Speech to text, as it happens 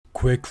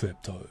Quick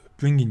Crypto,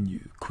 bringing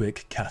you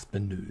quick Kaspa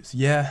news.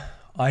 Yeah,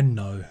 I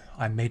know,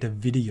 I made a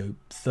video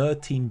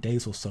 13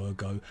 days or so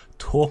ago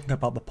talking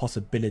about the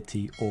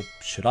possibility, or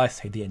should I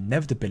say the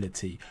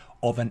inevitability,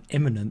 of an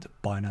imminent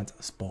Binance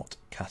Spot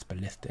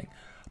Kaspa listing.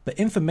 But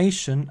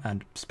information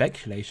and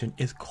speculation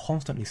is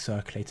constantly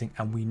circulating,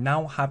 and we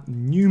now have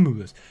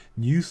numerous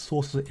new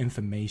sources of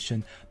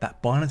information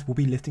that Binance will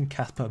be listing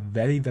Kaspa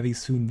very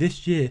soon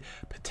this year,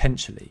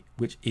 potentially,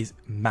 which is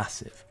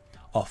massive.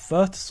 Our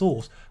first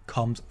source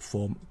comes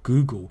from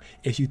Google.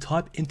 If you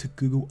type into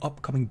Google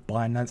upcoming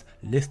Binance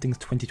listings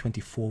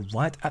 2024,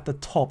 right at the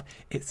top,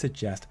 it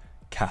suggests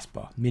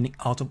Kaspa, meaning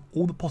out of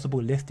all the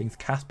possible listings,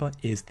 Kaspa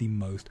is the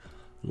most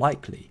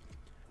likely.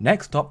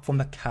 Next up, from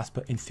the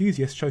Kaspa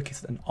enthusiast,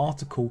 showcases an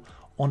article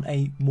on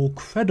a more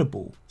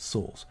credible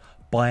source,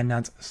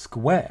 Binance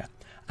Square.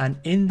 And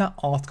in that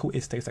article,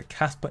 it states that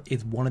Kaspa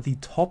is one of the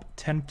top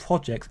 10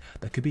 projects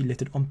that could be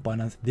listed on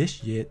Binance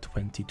this year,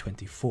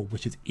 2024,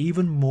 which is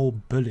even more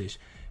bullish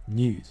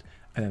news.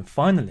 And then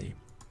finally,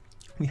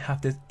 we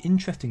have this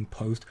interesting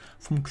post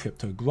from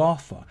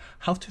Cryptographer,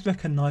 how to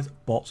recognize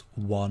bots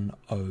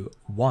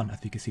 101, as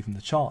you can see from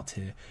the chart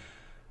here.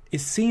 It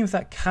seems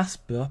that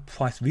Kaspa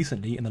price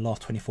recently in the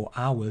last 24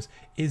 hours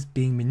is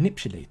being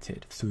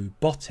manipulated through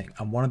botting,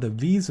 and one of the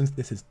reasons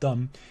this is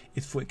done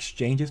is for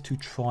exchanges to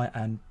try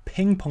and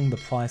ping pong the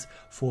price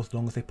for as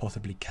long as they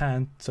possibly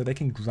can, so they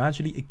can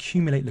gradually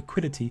accumulate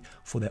liquidity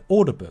for their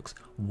order books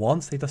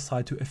once they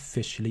decide to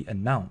officially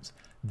announce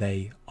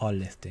they are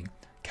listing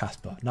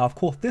Kaspa. Now, of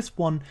course, this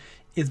one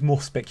is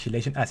more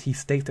speculation, as he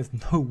states there's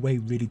no way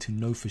really to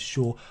know for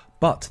sure,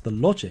 but the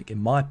logic,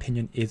 in my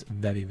opinion, is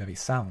very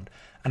sound.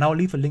 And I'll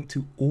leave a link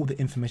to all the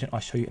information I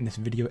show you in this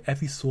video,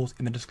 every source,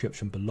 in the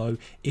description below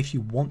if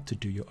you want to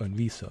do your own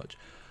research.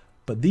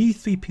 But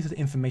these three pieces of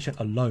information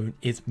alone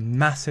is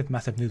massive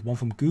news, one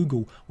from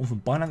Google, one from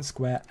Binance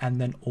Square,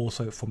 and then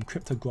also from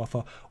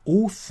Cryptographer,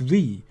 all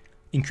three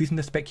increasing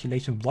the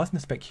speculation, rising the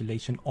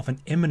speculation of an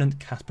imminent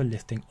Kaspa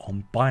listing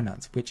on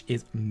Binance, which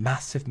is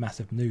massive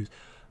news.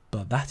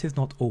 But that is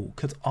not all,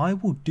 because I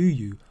will do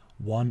you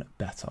one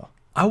better.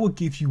 I will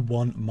give you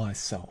one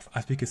myself.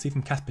 As we can see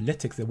from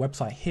Kaspalytics, their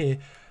website here,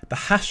 the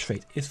hash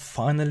rate is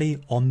finally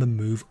on the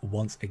move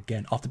once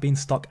again. After being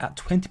stuck at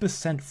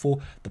 20% for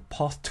the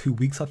past 2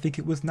 weeks, I think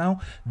it was now,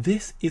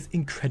 this is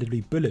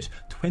incredibly bullish.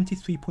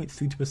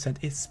 23.32%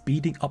 is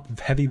speeding up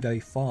very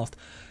fast.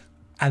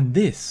 And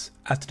this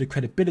adds to the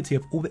credibility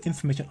of all the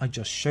information I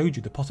just showed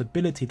you, the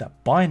possibility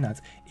that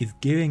Binance is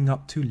gearing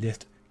up to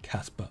list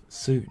Kaspa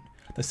soon.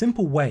 The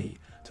simple way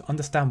to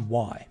understand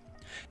why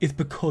is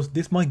because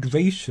this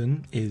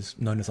migration is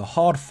known as a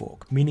hard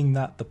fork, meaning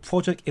that the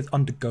project is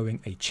undergoing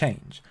a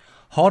change.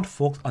 Hard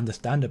forks,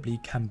 understandably,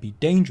 can be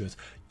dangerous.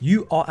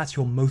 You are at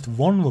your most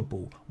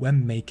vulnerable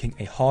when making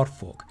a hard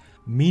fork,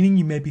 meaning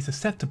you may be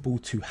susceptible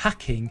to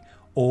hacking,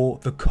 or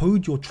the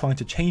code you're trying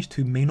to change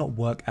to may not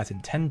work as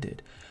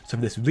intended. So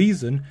for this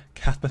reason,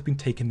 Kaspa has been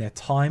taking their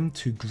time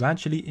to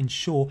gradually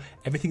ensure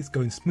everything's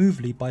going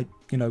smoothly by,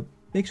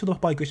 make sure the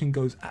migration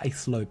goes at a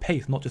slow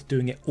pace, not just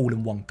doing it all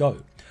in one go,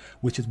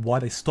 which is why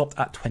they stopped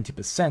at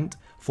 20%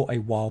 for a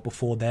while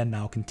before they're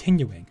now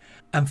continuing.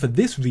 And for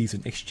this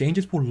reason,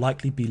 exchanges will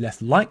likely be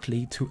less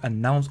likely to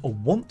announce or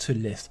want to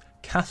list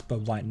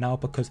Kaspa right now,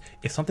 because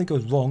if something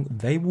goes wrong,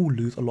 they will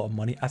lose a lot of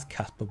money as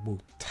Kaspa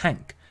will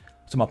tank.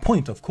 So my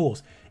point, of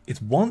course,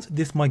 is once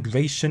this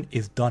migration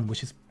is done,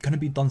 which is going to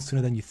be done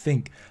sooner than you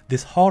think,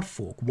 this hard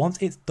fork, once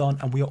it's done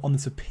and we are on the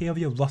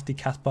superior rusty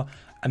Kaspa,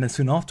 and then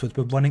soon afterwards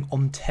we're running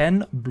on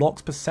 10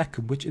 blocks per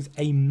second, which is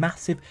a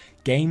massive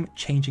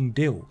game-changing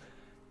deal.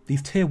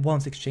 These tier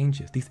 1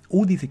 exchanges,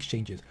 all these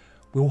exchanges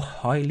will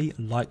highly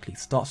likely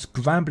start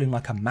scrambling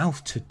like a mouse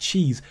to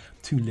cheese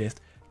to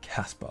list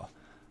Kaspa.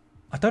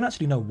 I don't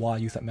actually know why I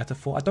use that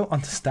metaphor. I don't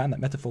understand that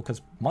metaphor because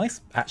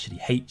mice actually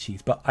hate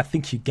cheese, but I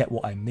think you get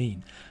what I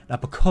mean. Now,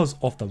 because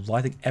of the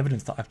rising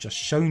evidence that I've just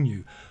shown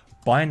you,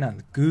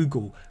 Binance,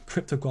 Google,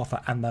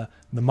 Cryptographer, and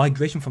the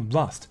migration from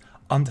Rust,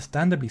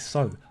 understandably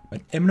so,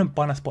 an imminent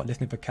Binance Spot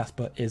listing for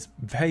Kaspa is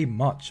very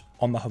much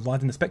on the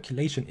horizon. The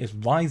speculation is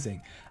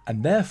rising,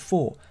 and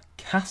therefore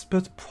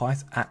Kaspa's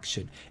price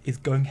action is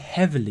going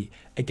heavily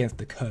against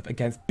the curve,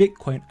 against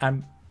Bitcoin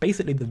and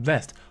basically the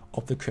rest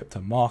of the crypto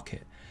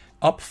market.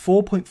 Up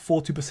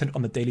 4.42%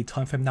 on the daily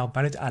time frame, now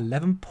valued at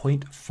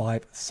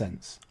 11.5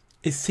 cents.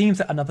 It seems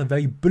that another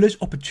very bullish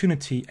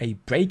opportunity, a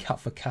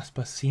breakout for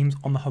Kaspa, seems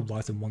on the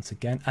horizon once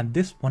again, and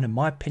this one, in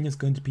my opinion, is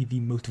going to be the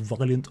most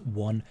violent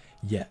one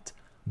yet.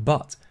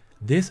 But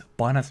this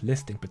Binance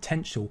listing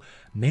potential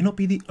may not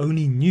be the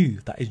only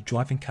news that is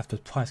driving Kaspa's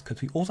price,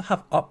 because we also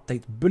have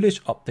updates,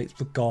 bullish updates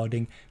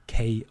regarding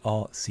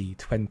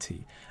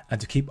Krc20.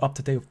 And to keep up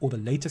to date with all the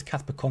latest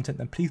Kaspa content,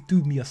 then please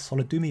do me a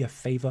solid, do me a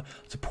favor,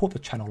 support the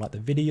channel, like the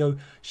video,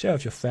 share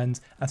with your friends,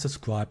 and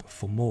subscribe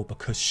for more,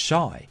 because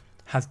Shy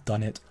has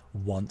done it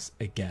once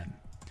again.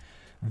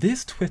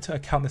 This Twitter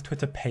account, this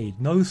Twitter page,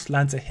 no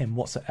slander him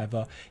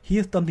whatsoever. He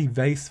has done the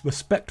very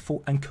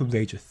respectful and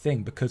courageous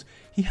thing, because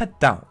he had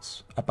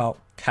doubts about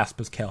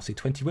Kaspa's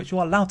Krc20, which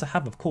you're allowed to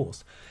have, of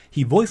course.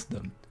 He voiced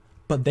them,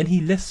 But then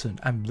he listened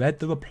and read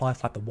the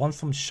replies like the ones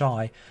from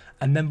Shy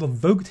and then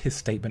revoked his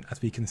statement,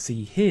 as we can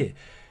see here.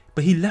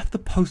 But he left the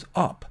post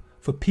up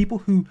for people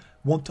who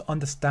want to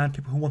understand,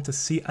 people who want to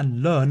see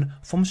and learn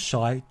from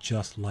Shy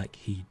just like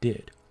he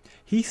did.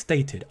 He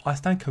stated, "I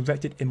stand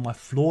corrected in my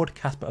flawed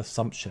Kaspa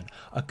assumption.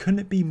 I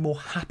couldn't be more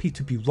happy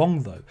to be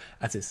wrong though,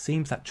 as it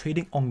seems that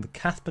trading on the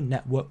Kaspa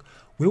network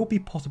will be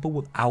possible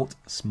without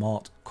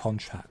smart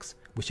contracts,"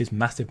 which is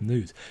massive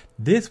news.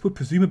 This would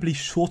presumably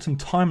shorten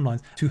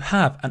timelines to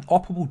have an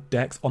operable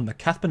DEX on the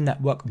Kaspa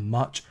network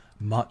much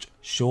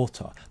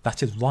shorter.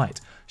 That is right.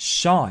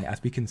 Shy,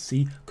 as we can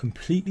see,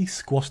 completely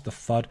squashed the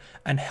FUD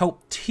and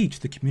helped teach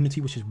the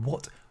community, which is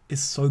what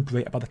is so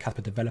great about the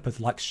Kaspa developers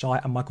like Shy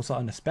and Michael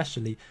Sutton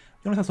especially.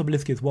 Jonas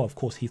Sobolisky as well, of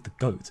course, he's the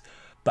GOAT.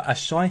 But as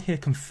Shy here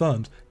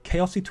confirms,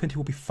 KRC20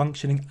 will be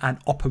functioning and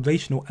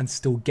operational and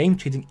still game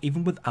changing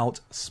even without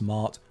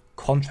smart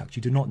contracts.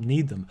 You do not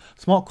need them.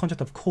 Smart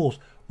contracts, of course,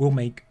 will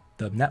make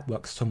the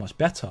network so much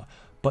better,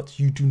 but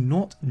you do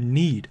not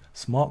need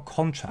smart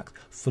contracts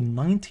for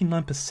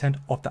 99%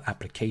 of the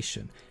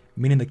application,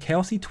 meaning the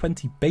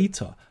KRC20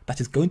 beta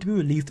that is going to be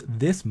released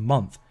this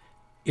month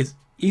is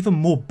even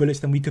more bullish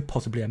than we could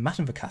possibly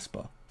imagine for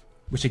Kaspa,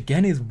 which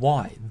again is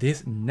why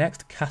this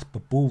next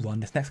Kaspa bull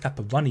run, this next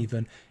Kaspa run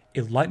even,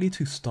 is likely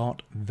to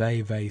start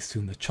very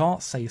soon. The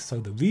charts say so,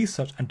 the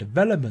research and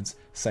developments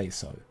say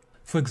so.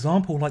 For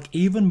example, like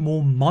even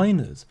more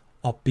miners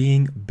are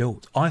being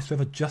built. Ice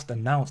River just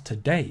announced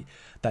today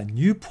that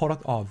new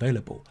products are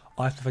available.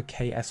 Ice River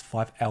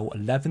KS5L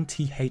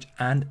 11TH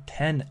and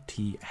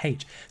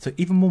 10TH. So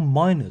even more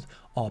miners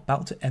are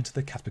about to enter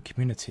the Kaspa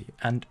community,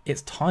 and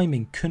its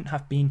timing couldn't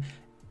have been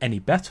any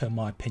better in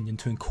my opinion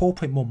to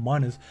incorporate more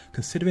miners,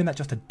 considering that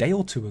just a day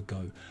or two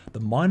ago the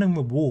mining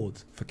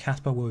rewards for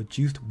Kaspa were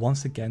reduced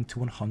once again to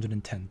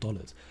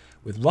 $110,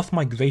 with Rust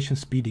migration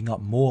speeding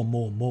up more,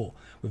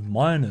 with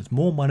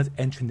more miners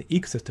entering the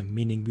ecosystem,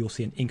 meaning we will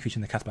see an increase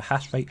in the Kaspa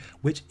hash rate,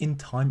 which in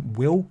time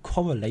will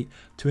correlate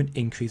to an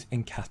increase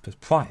in Kaspa's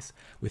price,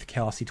 with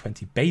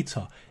KRC20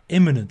 beta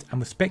imminent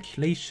and with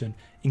speculation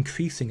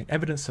increasing and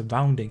evidence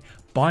surrounding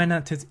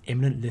Binance's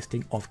imminent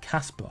listing of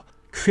Kaspa,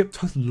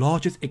 crypto's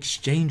largest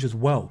exchange as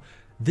well.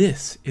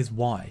 This is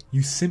why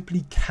you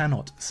simply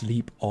cannot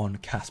sleep on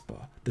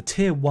Kaspa. The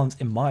tier 1s,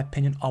 in my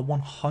opinion, are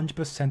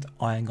 100%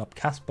 eyeing up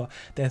Kaspa.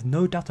 There's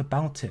no doubt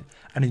about it,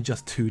 and in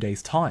just 2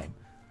 days' time.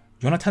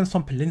 Jonathan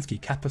Sompolinsky,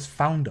 Kaspa's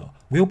founder,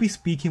 will be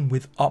speaking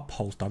with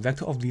Upholst,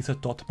 Director of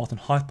Research Dr. Martin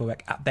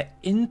Heisberg, at the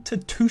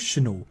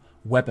institutional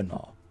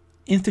webinar.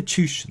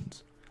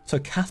 Institutions. So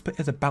Kaspa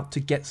is about to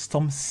get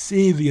some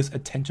serious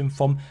attention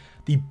from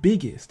the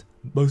biggest,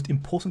 most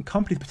important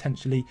companies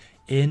potentially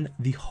in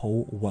the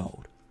whole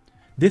world.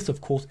 This,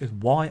 of course, is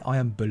why I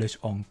am bullish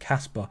on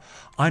Kaspa.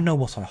 I know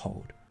what I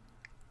hold.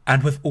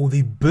 And with all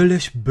the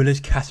bullish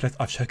catalysts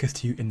I've showcased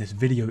to you in this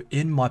video,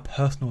 in my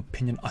personal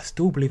opinion, I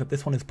still believe that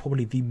this one is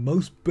probably the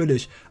most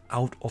bullish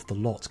out of the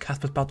lot.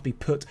 Kaspa's about to be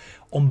put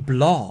on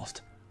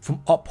blast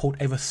from Uphold,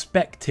 a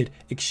respected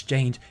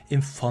exchange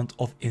in front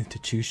of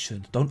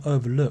institutions. Don't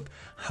overlook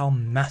how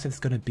massive it's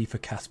going to be for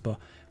Kaspa,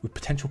 with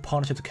potential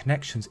partnerships and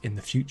connections in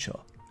the future.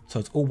 So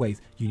as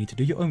always, you need to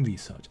do your own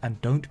research and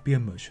don't be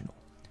emotional.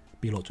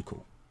 Be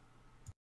logical.